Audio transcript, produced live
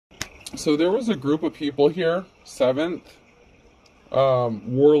So there was a group of people here, seventh,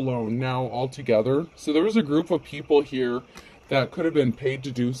 war loan now altogether. So there was a group of people here that could have been paid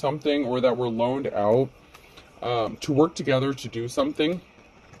to do something or that were loaned out to work together to do something.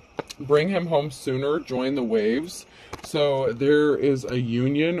 Bring him home sooner, join the waves. So there is a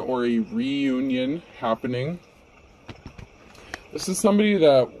union or a reunion happening. This is somebody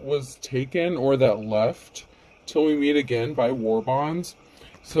that was taken or that left till we meet again by war bonds.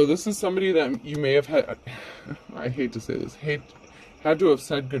 So this is somebody that you may have had, I hate to say this, had to have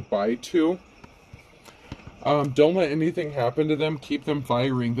said goodbye to. Don't let anything happen to them. Keep them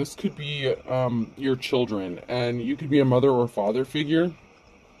firing. This could be your children, and you could be a mother or father figure,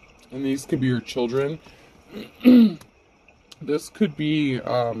 and these could be your children. This could be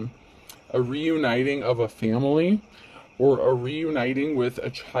a reuniting of a family, or a reuniting with a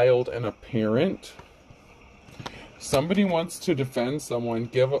child and a parent. Somebody wants to defend someone.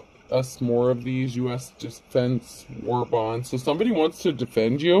 Give us more of these U.S. defense war bonds. So somebody wants to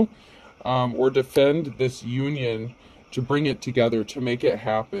defend you, or defend this union to bring it together, to make it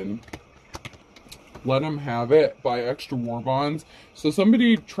happen. Let them have it. Buy extra war bonds. So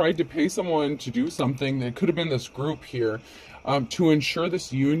somebody tried to pay someone to do something. That could have been this group here, to ensure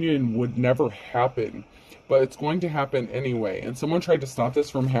this union would never happen. But it's going to happen anyway. And someone tried to stop this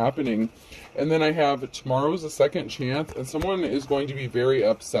from happening. And then I have tomorrow's a second chance, and someone is going to be very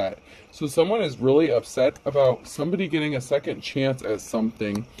upset. So someone is really upset about somebody getting a second chance at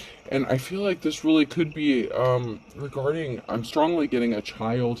something. And I feel like this really could be regarding, I'm strongly getting a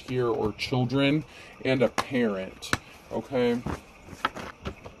child here, or children, and a parent. Okay.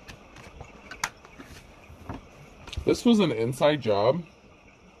 This was an inside job.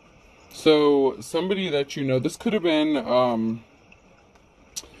 So somebody that you know, this could have been,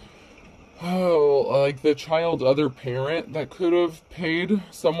 like the child's other parent that could have paid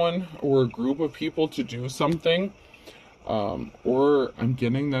someone or a group of people to do something. Or I'm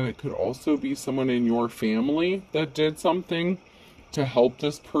getting that it could also be someone in your family that did something to help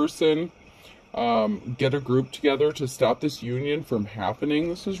this person get a group together to stop this union from happening.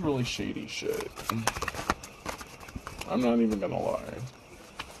 This is really shady shit. I'm not even gonna lie.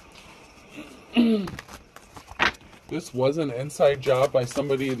 This was an inside job by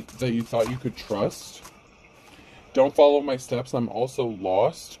somebody that you thought you could trust. Don't follow my steps. I'm also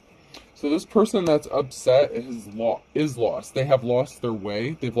lost. So this person that's upset is lost. They have lost their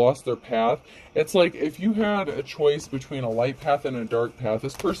way. They've lost their path. It's like if you had a choice between a light path and a dark path.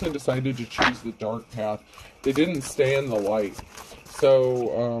 This person decided to choose the dark path. They didn't stay in the light.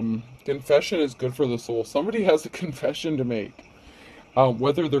 So confession is good for the soul. Somebody has a confession to make.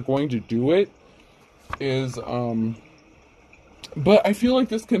 Whether they're going to do it is but I feel like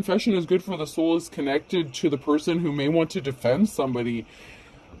this confession is good for the soul is connected to the person who may want to defend somebody.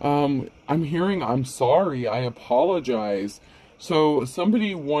 I'm hearing I'm sorry, I apologize. So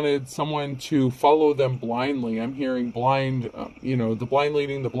somebody wanted someone to follow them blindly. I'm hearing blind, the blind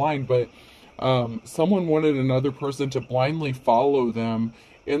leading the blind, but someone wanted another person to blindly follow them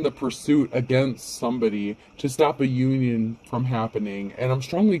in the pursuit against somebody to stop a union from happening. And I'm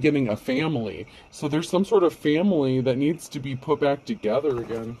strongly getting a family. So there's some sort of family that needs to be put back together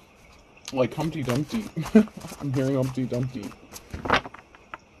again. Like Humpty Dumpty. I'm hearing Humpty Dumpty.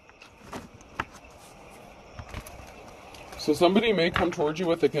 So somebody may come towards you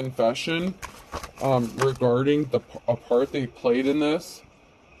with a confession regarding a part they played in this.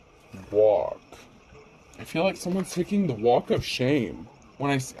 Walk. I feel like someone's taking the walk of shame.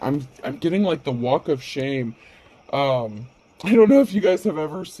 When I'm getting like the walk of shame. I don't know if you guys have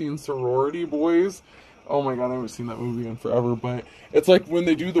ever seen Sorority Boys. Oh my god, I haven't seen that movie in forever, but it's like when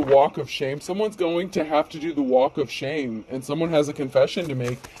they do the walk of shame, someone's going to have to do the walk of shame, and someone has a confession to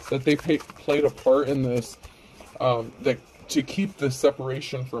make that they played a part in this, to keep the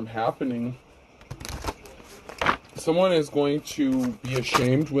separation from happening. Someone is going to be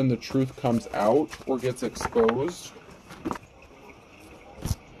ashamed when the truth comes out or gets exposed.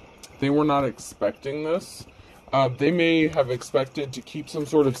 They were not expecting this. They may have expected to keep some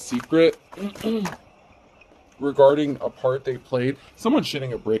sort of secret regarding a part they played. Someone's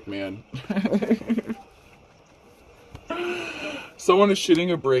shitting a brick, man. Someone is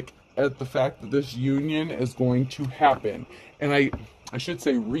shitting a brick at the fact that this union is going to happen. And I should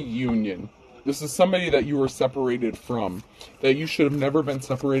say reunion. This is somebody that you were separated from, that you should have never been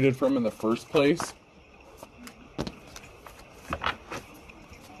separated from in the first place.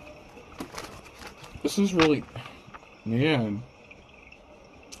 This is really, man.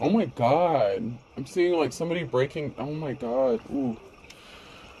 Oh my god. I'm seeing like somebody breaking, oh my god. Ooh.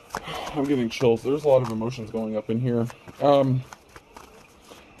 I'm getting chills. There's a lot of emotions going up in here.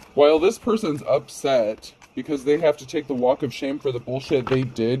 While this person's upset because they have to take the walk of shame for the bullshit they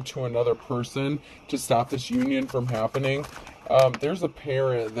did to another person to stop this union from happening, there's a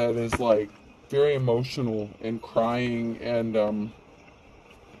parent that is like very emotional and crying, and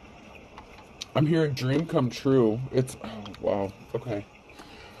I'm hearing dream come true. It's, oh, wow, okay.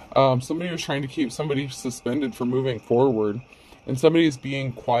 Somebody was trying to keep somebody suspended from moving forward, and somebody is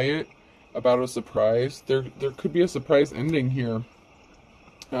being quiet about a surprise. There could be a surprise ending here.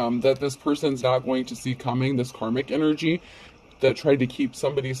 That this person's not going to see coming, this karmic energy that tried to keep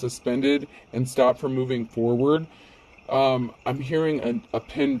somebody suspended and stop from moving forward. I'm hearing a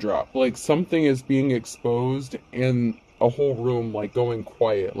pin drop, like something is being exposed and a whole room like going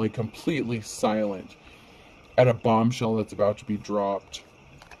quiet, like completely silent at a bombshell that's about to be dropped.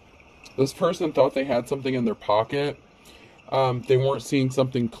 This person thought they had something in their pocket. They weren't seeing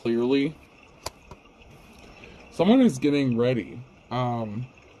something clearly. Someone is getting ready.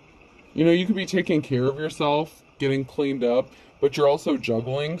 You know, you could be taking care of yourself, getting cleaned up, but you're also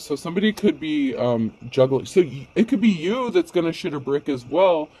juggling. So somebody could be juggling. So it could be you that's going to shit a brick as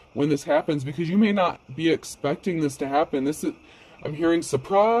well when this happens, because you may not be expecting this to happen. This is, I'm hearing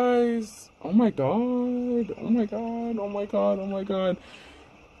surprise. Oh my God. Oh my God. Oh my God. Oh my God.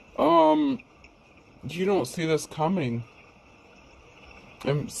 You don't see this coming.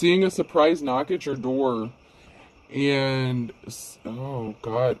 I'm seeing a surprise knock at your door. And, oh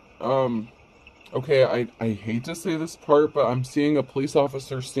God, okay, I hate to say this part, but I'm seeing a police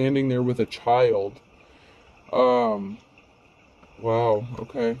officer standing there with a child. Wow,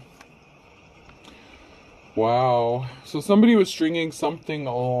 okay. Wow. So somebody was stringing somebody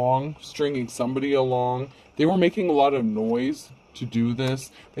along. They were making a lot of noise to do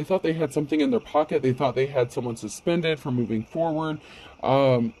this. They thought they had something in their pocket. They thought they had someone suspended from moving forward.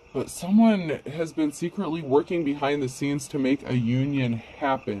 But someone has been secretly working behind the scenes to make a union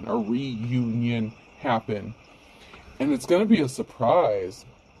happen, a reunion happen. And it's going to be a surprise.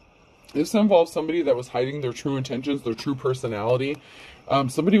 This involves somebody that was hiding their true intentions, their true personality.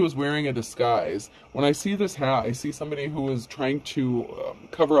 Somebody was wearing a disguise. When I see this hat, I see somebody who is trying to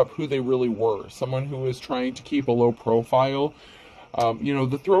cover up who they really were. Someone who is trying to keep a low profile. You know,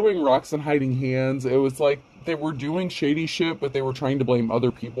 the throwing rocks and hiding hands, it was like they were doing shady shit, but they were trying to blame other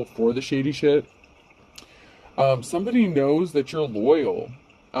people for the shady shit. Somebody knows that you're loyal.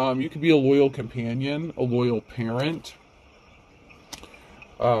 You could be a loyal companion, a loyal parent.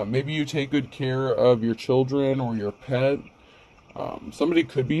 Maybe you take good care of your children or your pet. Somebody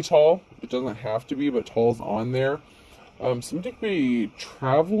could be tall. It doesn't have to be, but tall's on there. Somebody could be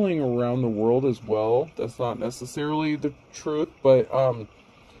traveling around the world as well. That's not necessarily the truth, but, oh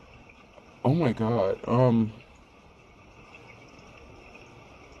my God,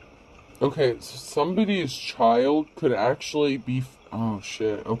 okay, so somebody's child could actually be, oh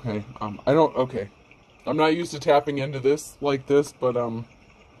shit, okay, okay, I'm not used to tapping into this like this, but,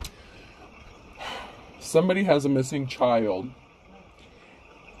 somebody has a missing child,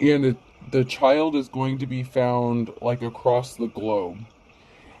 and the child is going to be found, like, across the globe.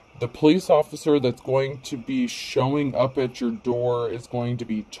 The police officer that's going to be showing up at your door is going to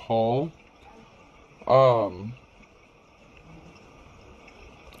be tall.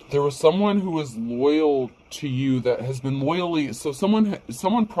 There was someone who was loyal to you that has been loyally... So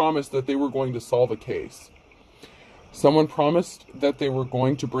someone promised that they were going to solve a case. Someone promised that they were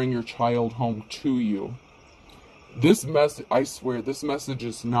going to bring your child home to you. This message, I swear, this message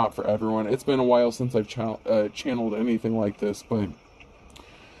is not for everyone. It's been a while since I've channeled anything like this, but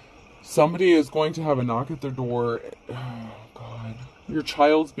somebody is going to have a knock at their door. Oh, God. Your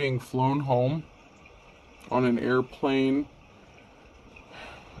child's being flown home on an airplane,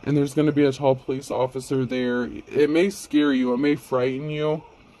 and there's going to be a tall police officer there. It may scare you. It may frighten you.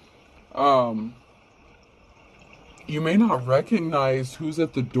 You may not recognize who's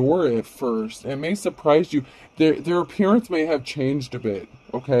at the door at first. It may surprise you. Their appearance may have changed a bit,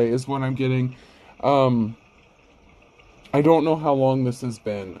 okay, is what I'm getting. I don't know how long this has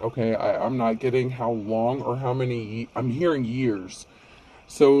been, okay? I'm not getting how long or how many... I'm hearing years.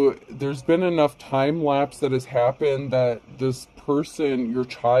 So there's been enough time lapse that has happened that this person, your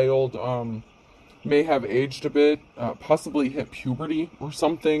child, may have aged a bit, possibly hit puberty or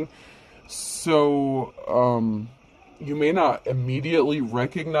something. So, you may not immediately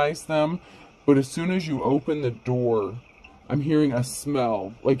recognize them, but as soon as you open the door, I'm hearing a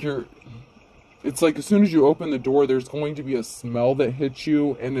smell. Like it's like as soon as you open the door, there's going to be a smell that hits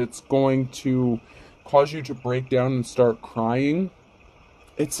you, and it's going to cause you to break down and start crying.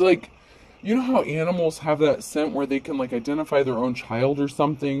 It's like, you know how animals have that scent where they can like identify their own child or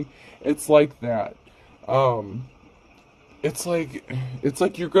something? It's like that. it's like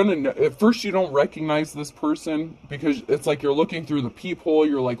you're gonna know, at first you don't recognize this person because it's like you're looking through the peephole,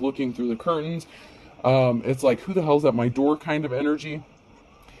 you're like looking through the curtains. It's like, who the hell's at my door kind of energy.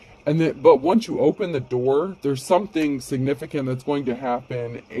 And then, but once you open the door, there's something significant that's going to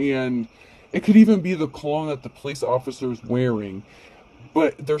happen, and it could even be the cologne that the police officer's wearing.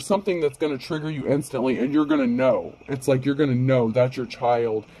 But there's something that's going to trigger you instantly, and you're going to know. It's like you're going to know that's your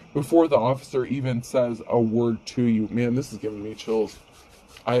child before the officer even says a word to you. Man, this is giving me chills.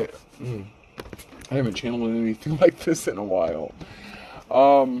 I haven't channeled anything like this in a while.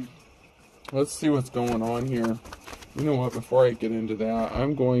 Let's see what's going on here. You know what? Before I get into that,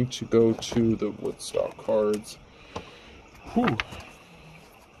 I'm going to go to the Woodstock cards. Whew.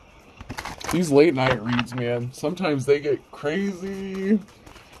 These late night reads, man, sometimes they get crazy.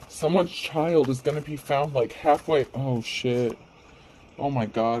 Someone's child is going to be found like halfway. Oh, shit. Oh, my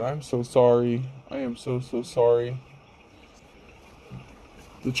God. I'm so sorry. I am so, so sorry.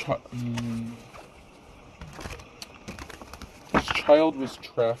 The this child was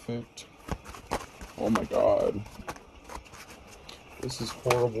trafficked. Oh, my God. This is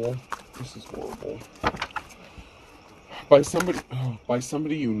horrible. This is horrible. By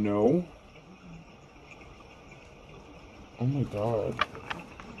somebody you know. Oh my God.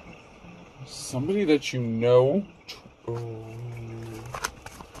 Somebody that you know. Oh.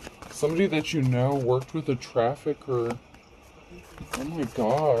 Somebody that you know worked with a trafficker. Oh my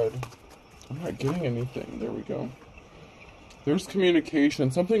God. I'm not getting anything. There we go. There's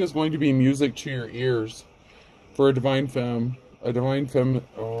communication. Something is going to be music to your ears for a divine femme. A divine femme.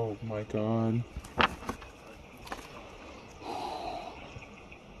 Oh my God.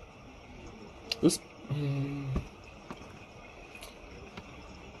 This.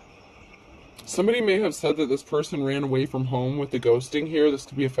 Somebody may have said that this person ran away from home with the ghosting here. This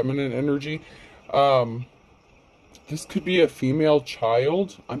could be a feminine energy. This could be a female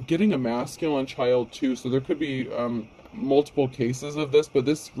child. I'm getting a masculine child too, so there could be multiple cases of this, but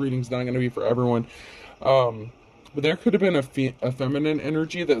this reading's not going to be for everyone. But there could have been a feminine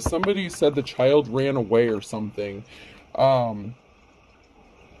energy that somebody said the child ran away or something.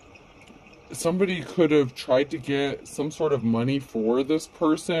 Somebody could have tried to get some sort of money for this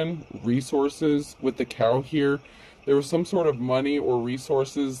person, resources with the cow here. There was some sort of money or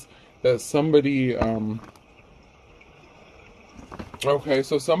resources that somebody, okay,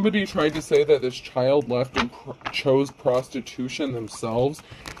 so somebody tried to say that this child left and chose prostitution themselves.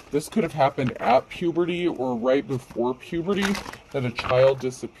 This could have happened at puberty or right before puberty, that a child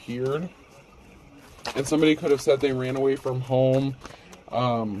disappeared. And somebody could have said they ran away from home,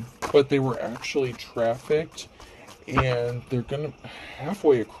 but they were actually trafficked, and they're gonna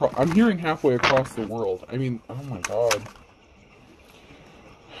halfway across. I'm hearing halfway across the world. I mean, oh my God.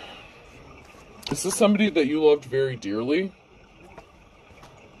 This is somebody that you loved very dearly.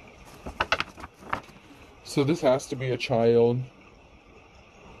 So this has to be a child.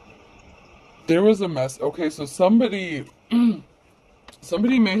 There was a mess. Okay, so somebody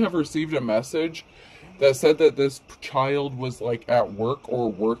may have received a message that said that this child was like at work or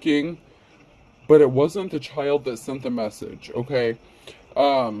working, but it wasn't the child that sent the message. Okay.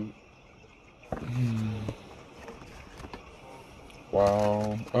 Wow.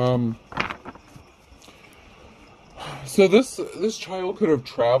 So this child could have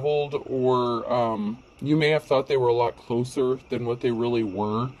traveled, or you may have thought they were a lot closer than what they really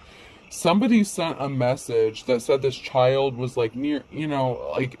were. Somebody sent a message that said this child was like near, you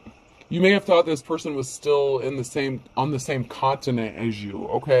know, like you may have thought this person was still in on the same continent as you,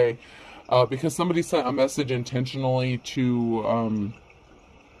 okay? Because somebody sent a message intentionally to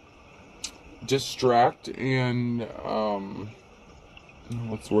distract and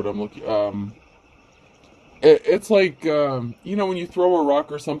what's the word I'm looking? It's like you know, when you throw a rock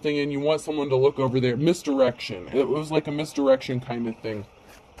or something and you want someone to look over there, misdirection. It was like a misdirection kind of thing.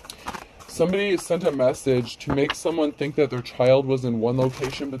 Somebody sent a message to make someone think that their child was in one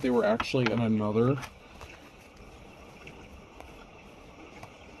location, but they were actually in another.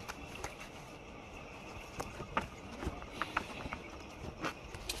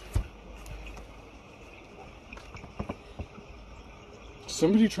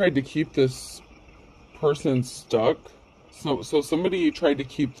 Somebody tried to keep this person stuck. So somebody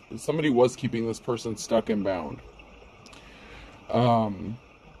was keeping this person stuck and bound.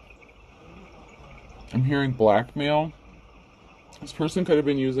 I'm hearing blackmail. This person could have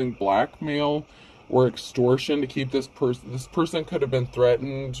been using blackmail or extortion to keep this person. This person could have been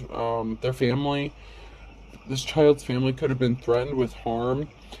threatened. Their family, this child's family, could have been threatened with harm.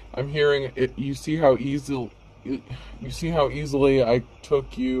 I'm hearing it. You see how easily I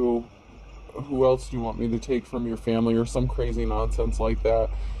took you. who else do you want me to take from your family, or some crazy nonsense like that.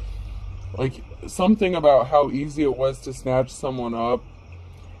 Like something about how easy it was to snatch someone up,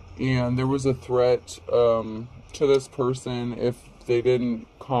 and there was a threat to this person if they didn't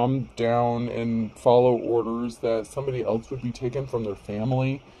calm down and follow orders, that somebody else would be taken from their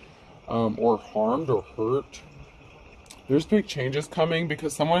family, or harmed or hurt. There's big changes coming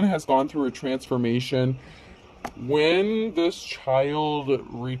because someone has gone through a transformation. When this child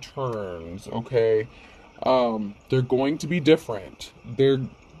returns, okay, they're going to be different. They're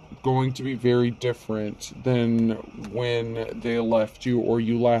going to be very different than when they left you or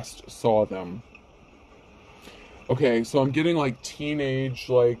you last saw them. Okay, so I'm getting like teenage,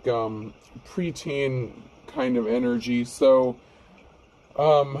 like preteen kind of energy. So,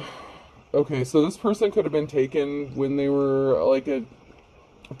 okay, so this person could have been taken when they were like a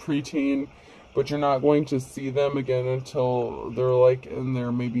preteen, but you're not going to see them again until they're like in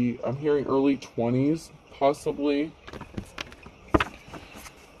their, maybe, I'm hearing early 20s, possibly.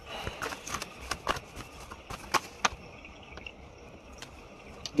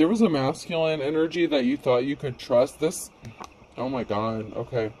 There was a masculine energy that you thought you could trust. This, oh my god,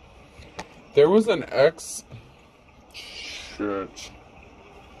 okay. There was an ex, shit.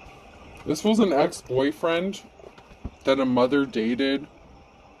 This was an ex-boyfriend that a mother dated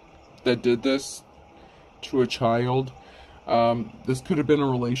that did this to a child. This could have been a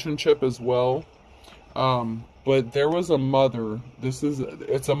relationship as well. But there was a mother.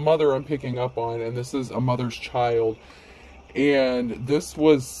 It's a mother I'm picking up on, and this is a mother's child. And this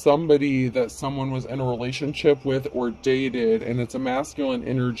was somebody that someone was in a relationship with or dated, and it's a masculine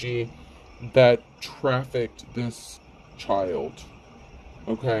energy that trafficked this child.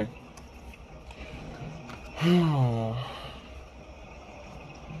 Okay.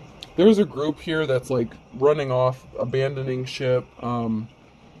 There's a group here that's like running off, abandoning ship.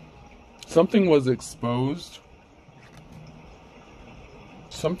 Something was exposed.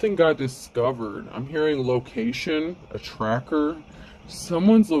 Something got discovered. I'm hearing location, a tracker.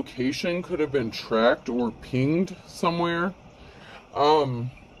 Someone's location could have been tracked or pinged somewhere.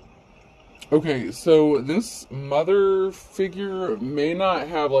 Okay, so this mother figure may not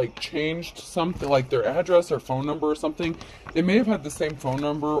have like changed something, like their address or phone number or something. They may have had the same phone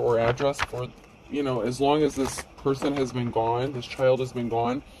number or address for, you know, as long as this person has been gone, this child has been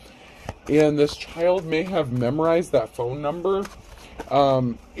gone. And this child may have memorized that phone number.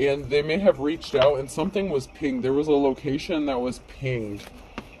 And they may have reached out and something was pinged. There was a location that was pinged.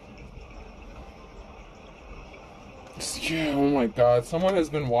 Yeah, oh my god. Someone has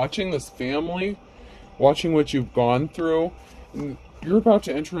been watching this family, watching what you've gone through. You're about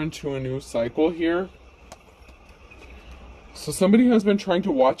to enter into a new cycle here. So somebody has been trying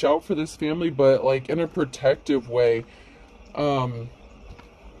to watch out for this family, but like in a protective way.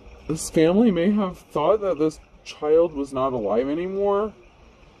 This family may have thought that this child was not alive anymore,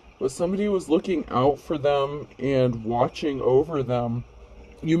 but somebody was looking out for them and watching over them.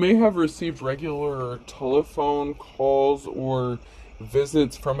 You may have received regular telephone calls or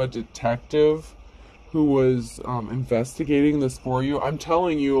visits from a detective who was investigating this for you. I'm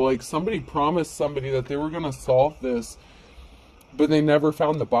telling you, like, somebody promised somebody that they were going to solve this, but they never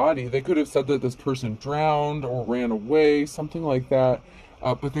found the body. They could have said that this person drowned or ran away, something like that.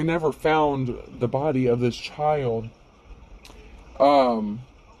 But they never found the body of this child. And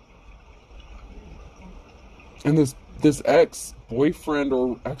this ex-boyfriend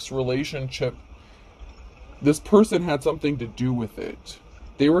or ex-relationship, this person had something to do with it.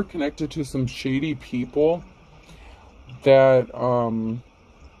 They were connected to some shady people that,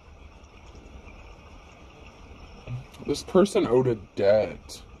 this person owed a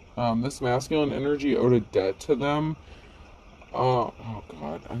debt. This masculine energy owed a debt to them. Oh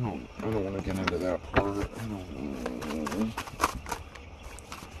god, I don't want to get into that part.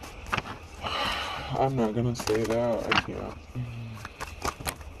 I'm not gonna say that. I can't.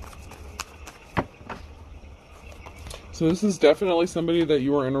 So this is definitely somebody that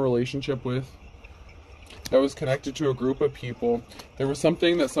you were in a relationship with, that was connected to a group of people. There was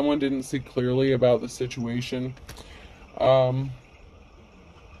something that someone didn't see clearly about the situation.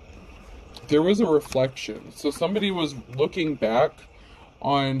 There was a reflection. So somebody was looking back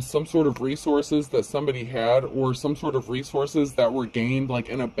on some sort of resources that somebody had, or some sort of resources that were gained like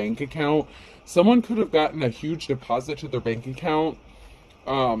in a bank account. Someone could have gotten a huge deposit to their bank account,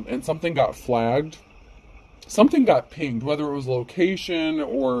 and something got flagged. Something got pinged, whether it was location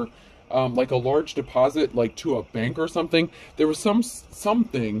or like a large deposit like to a bank or something. There was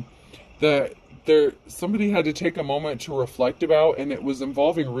something that somebody had to take a moment to reflect about, and it was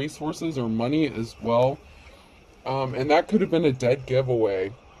involving resources or money as well. And that could have been a dead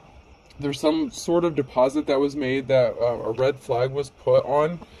giveaway. there's some sort of deposit that was made that a red flag was put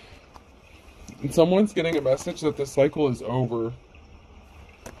on. And someone's getting a message that the cycle is over.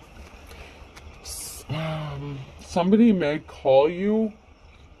 Somebody may call you.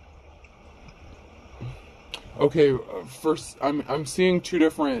 Okay, first, I'm seeing two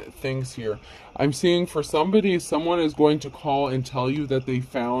different things here. I'm seeing for somebody, someone is going to call and tell you that they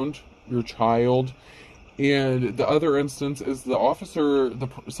found your child. And the other instance is the officer,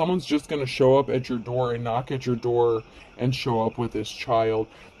 someone's just going to show up at your door and knock at your door and show up with this child.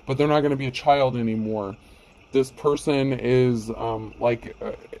 But they're not going to be a child anymore. This person is like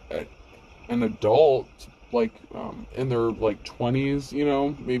an adult, like in their like 20s, you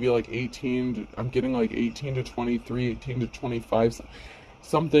know, maybe like 18. I'm getting like 18 to 23, 18 to 25,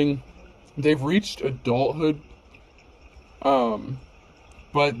 something. They've reached adulthood,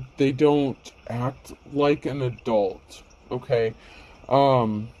 but they don't act like an adult. Okay,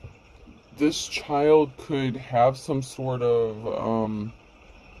 this child could have some sort of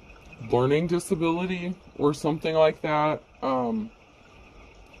learning disability or something like that.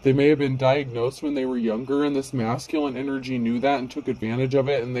 They may have been diagnosed when they were younger, and this masculine energy knew that and took advantage of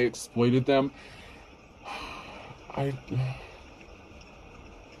it, and they exploited them.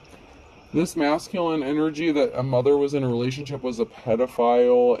 This masculine energy that a mother was in a relationship was a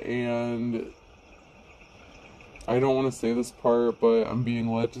pedophile, and I don't want to say this part, but I'm being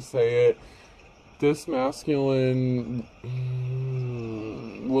led to say it. This masculine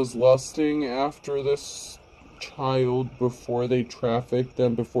was lusting after this child before they trafficked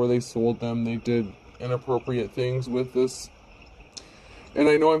them, before they sold them. They did inappropriate things with this. And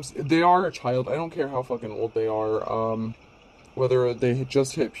I know they are a child. I don't care how fucking old they are. Whether they had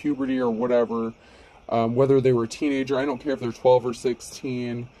just hit puberty or whatever. Whether they were a teenager. I don't care if they're 12 or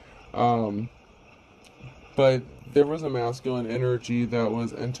 16. But there was a masculine energy that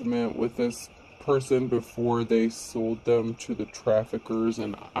was intimate with this person before they sold them to the traffickers,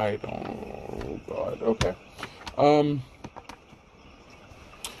 and I don't... Oh, God. Okay.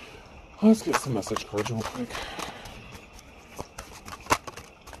 Let's get some message cards real quick.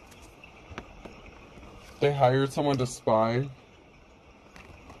 They hired someone to spy.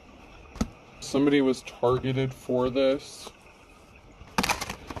 Somebody was targeted for this.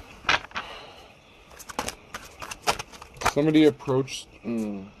 Somebody approached...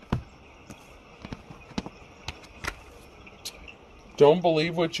 Don't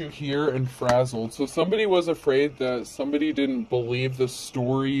believe what you hear and frazzled. So somebody was afraid that somebody didn't believe the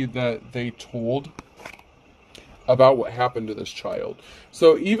story that they told about what happened to this child.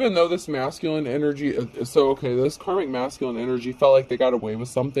 So even though this masculine energy... this karmic masculine energy felt like they got away with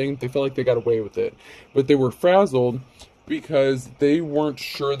something. They felt like they got away with it. But they were frazzled because they weren't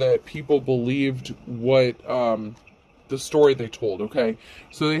sure that people believed what the story they told, okay?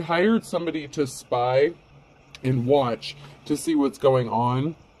 So they hired somebody to spy and watch to see what's going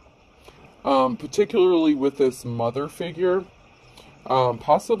on, particularly with this mother figure.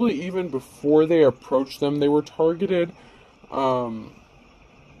 Possibly even before they approached them, they were targeted. Yeah,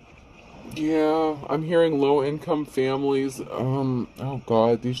 I'm hearing low-income families. Oh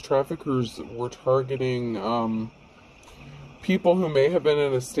God, these traffickers were targeting people who may have been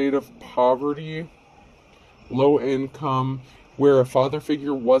in a state of poverty, low income, where a father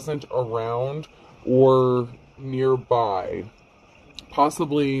figure wasn't around or nearby,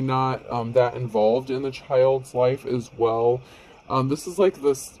 possibly not that involved in the child's life as well. This is like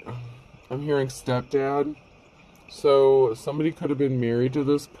this, I'm hearing stepdad. So somebody could have been married to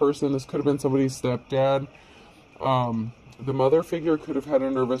this person. This could have been somebody's stepdad. The mother figure could have had a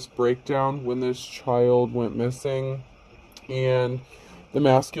nervous breakdown when this child went missing, and the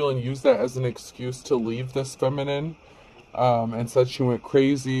masculine used that as an excuse to leave this feminine. And said she went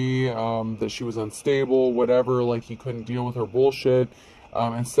crazy, that she was unstable, whatever, like he couldn't deal with her bullshit,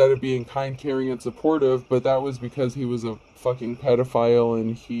 instead of being kind, caring, and supportive. But that was because he was a fucking pedophile,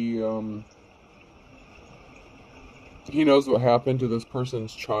 and he knows what happened to this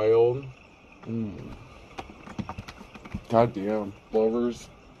person's child. Goddamn. Lovers.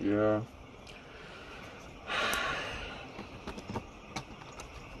 Yeah.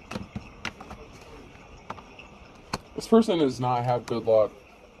 This person has not had good luck.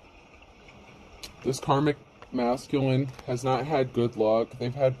 This karmic masculine has not had good luck.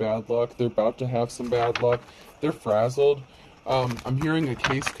 They've had bad luck. They're about to have some bad luck. They're frazzled. I'm hearing a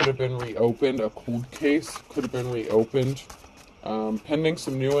case could have been reopened. A cold case could have been reopened. Pending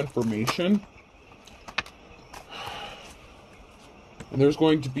some new information. And there's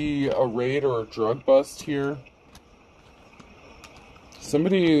going to be a raid or a drug bust here.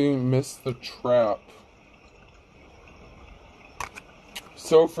 Somebody missed the trap.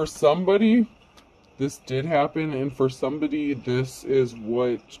 So for somebody, this did happen, and for somebody, this is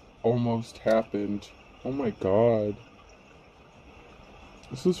what almost happened. Oh my god.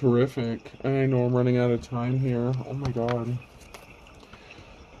 This is horrific. I know I'm running out of time here. Oh my god.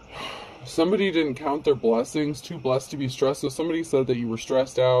 Somebody didn't count their blessings, too blessed to be stressed. So somebody said that you were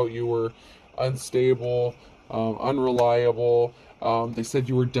stressed out, you were unstable, unreliable. They said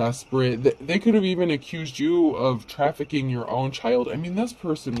you were desperate. They could have even accused you of trafficking your own child. I mean, this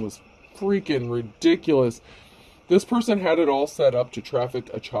person was freaking ridiculous. This person had it all set up to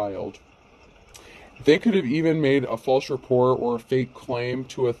traffic a child. They could have even made a false report or a fake claim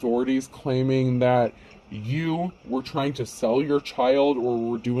to authorities claiming that you were trying to sell your child or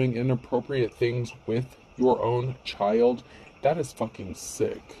were doing inappropriate things with your own child. That is fucking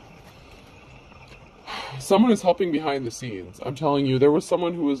sick. Someone is helping behind the scenes. I'm telling you, there was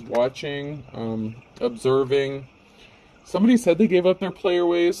someone who was watching, observing. Somebody said they gave up their player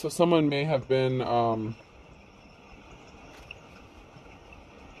ways, so someone may have been, oh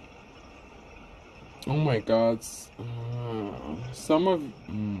my god. Some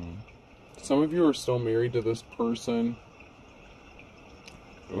of you are still married to this person.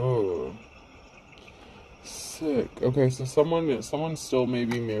 Oh. Sick. Okay, so someone still may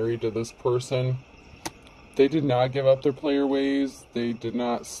be married to this person. They did not give up their player ways. They did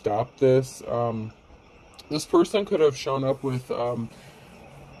not stop this. This person could have shown up with a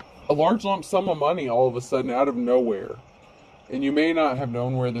large lump sum of money all of a sudden out of nowhere. And you may not have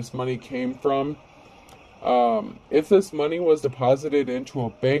known where this money came from. If this money was deposited into a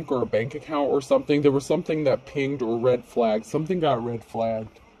bank or a bank account or something, there was something that pinged or red flagged. Something got red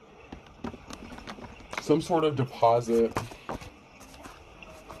flagged. Some sort of deposit.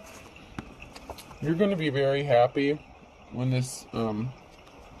 You're going to be very happy when this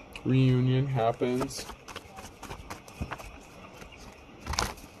reunion happens.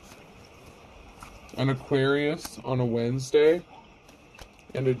 An Aquarius on a Wednesday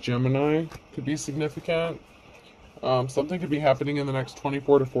and a Gemini could be significant. Something could be happening in the next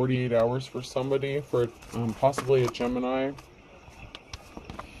 24 to 48 hours for somebody, for possibly a Gemini.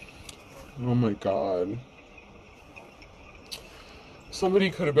 Oh my god. Somebody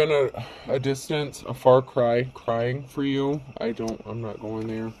could have been at a distance, a far cry, crying for you. I'm not going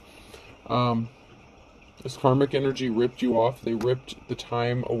there. This karmic energy ripped you off. They ripped the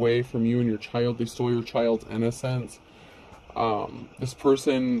time away from you and your child. They stole your child's innocence. This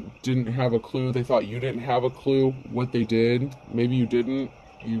person didn't have a clue. They thought you didn't have a clue what they did. Maybe you didn't.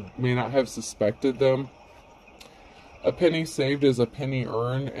 You may not have suspected them. A penny saved is a penny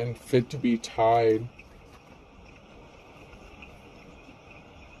earned and fit to be tied.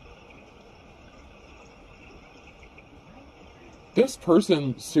 This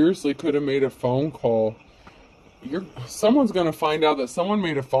person seriously could have made a phone call. Someone's going to find out that someone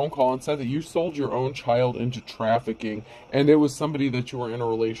made a phone call and said that you sold your own child into trafficking, and it was somebody that you were in a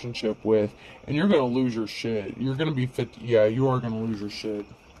relationship with, and you're going to lose your shit. You're going to be yeah, you are going to lose your shit.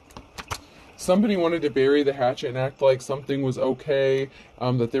 Somebody wanted to bury the hatchet and act like something was okay,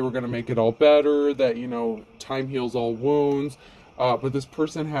 that they were going to make it all better, that, you know, time heals all wounds, but this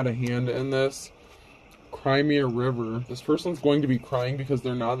person had a hand in this. Cry me a river. This person's going to be crying because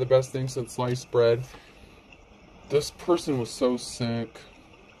they're not the best thing since sliced bread. This person was so sick.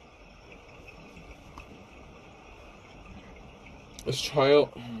 This child...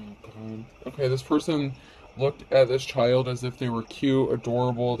 Oh, God. Okay, this person looked at this child as if they were cute,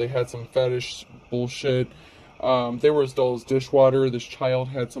 adorable. They had some fetish bullshit. They were as dull as dishwater. This child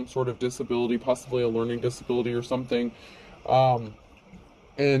had some sort of disability, possibly a learning disability or something.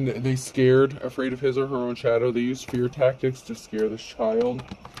 And they scared, afraid of his or her own shadow. They used fear tactics to scare this child.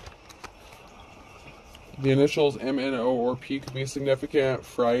 The initials M, N, O, or P could be significant.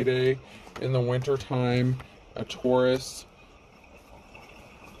 Friday in the winter time, a Taurus.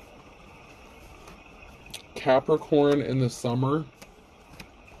 Capricorn in the summer.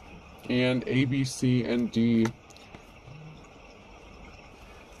 And A, B, C, and D.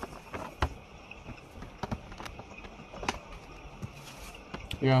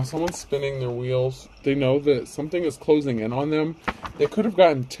 Yeah, someone's spinning their wheels. They know that something is closing in on them. They could have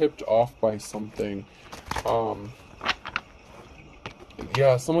gotten tipped off by something.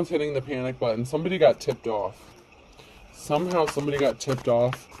 Yeah, someone's hitting the panic button. Somebody got tipped off. Somehow somebody got tipped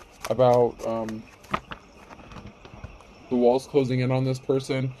off about the walls closing in on this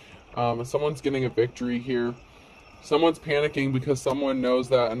person. Someone's getting a victory here. Someone's panicking because someone knows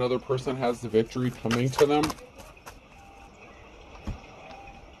that another person has the victory coming to them.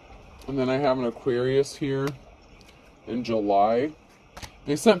 And then I have an Aquarius here in July.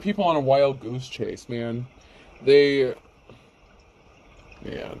 They sent people on a wild goose chase, man.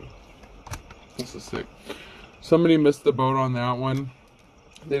 Man, this is sick. Somebody missed the boat on that one.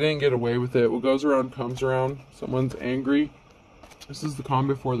 They didn't get away with it. What goes around comes around. Someone's angry. This is the calm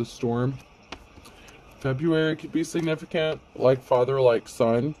before the storm. February could be significant, like father, like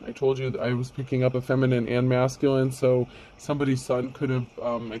son. I told you that I was picking up a feminine and masculine, so somebody's son could have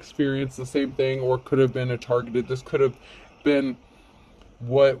experienced the same thing, or could have been a targeted. This could have been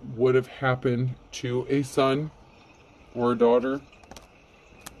what would have happened to a son or a daughter.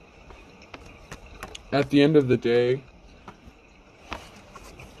 At the end of the day,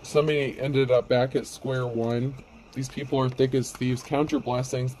 somebody ended up back at square one. These people are thick as thieves. Count your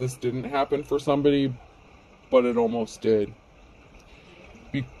blessings. This didn't happen for somebody, but it almost did.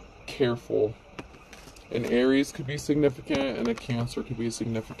 Be careful. An Aries could be significant, and a Cancer could be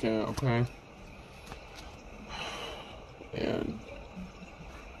significant, okay? And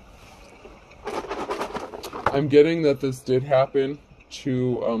I'm getting that this did happen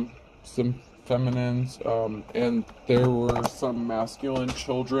to some feminines, and there were some masculine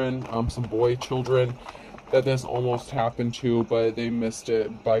children, some boy children that this almost happened to, but they missed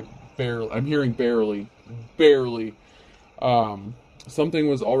it by barely. I'm hearing barely. Something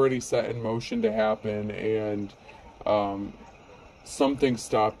was already set in motion to happen, and something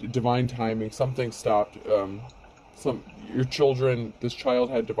stopped. Divine timing. Something stopped. Your children. This child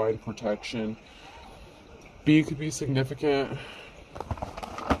had divine protection. B could be significant.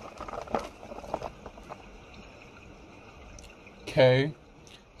 K.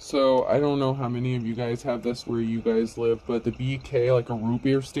 So, I don't know how many of you guys have this where you guys live, but the BK, like a root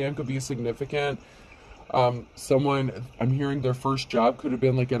beer stand, could be significant. Someone, I'm hearing their first job could have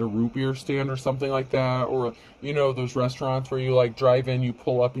been like at a root beer stand or something like that, or, you know, those restaurants where you like drive in, you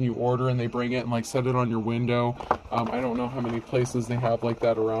pull up and you order and they bring it and like set it on your window. I don't know how many places they have like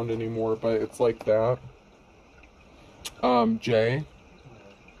that around anymore, but it's like that. J.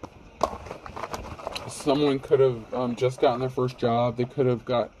 Someone could have just gotten their first job. They could have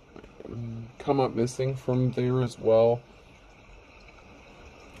come up missing from there as well.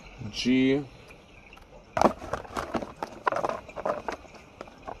 G.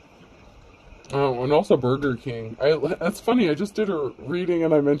 Oh, and also Burger King. That's funny. I just did a reading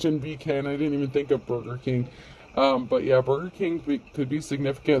and I mentioned BK and I didn't even think of Burger King. But yeah, Burger King could be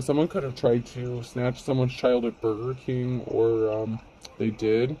significant. Someone could have tried to snatch someone's child at Burger King, or they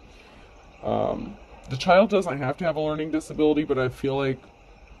did. The child doesn't have to have a learning disability, but I feel like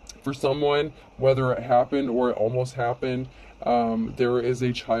for someone, whether it happened or it almost happened, there is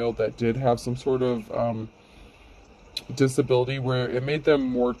a child that did have some sort of disability where it made them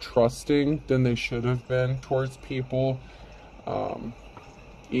more trusting than they should have been towards people.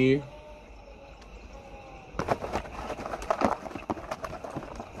 E.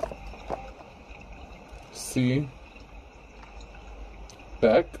 C.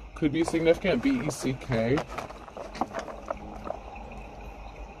 Beck could be significant. B-E-C-K.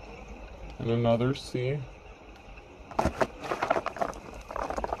 And another C.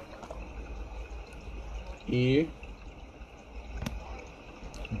 E.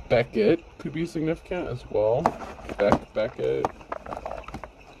 Beckett could be significant as well. Beckett.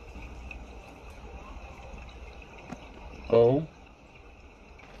 O.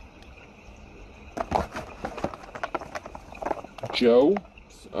 Joe.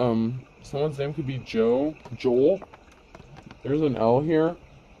 Someone's name could be Joe. Joel. There's an L here.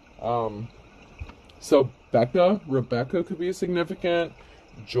 So Rebecca could be significant.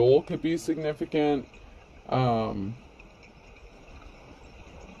 Joel could be significant. I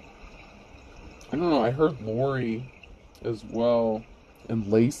don't know. I heard Lori as well. And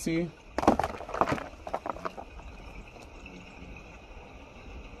Lacey.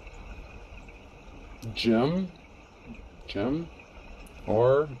 Jim.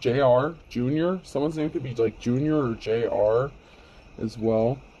 Or JR. Junior. Someone's name could be like Junior or JR as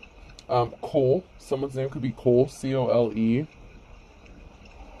well. Cole. Someone's name could be Cole. C-O-L-E.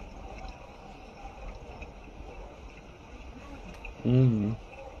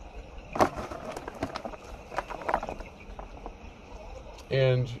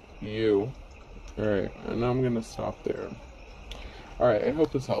 And you. Alright, and I'm gonna stop there. Alright, I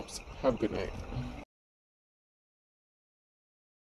hope this helps. Have a good night.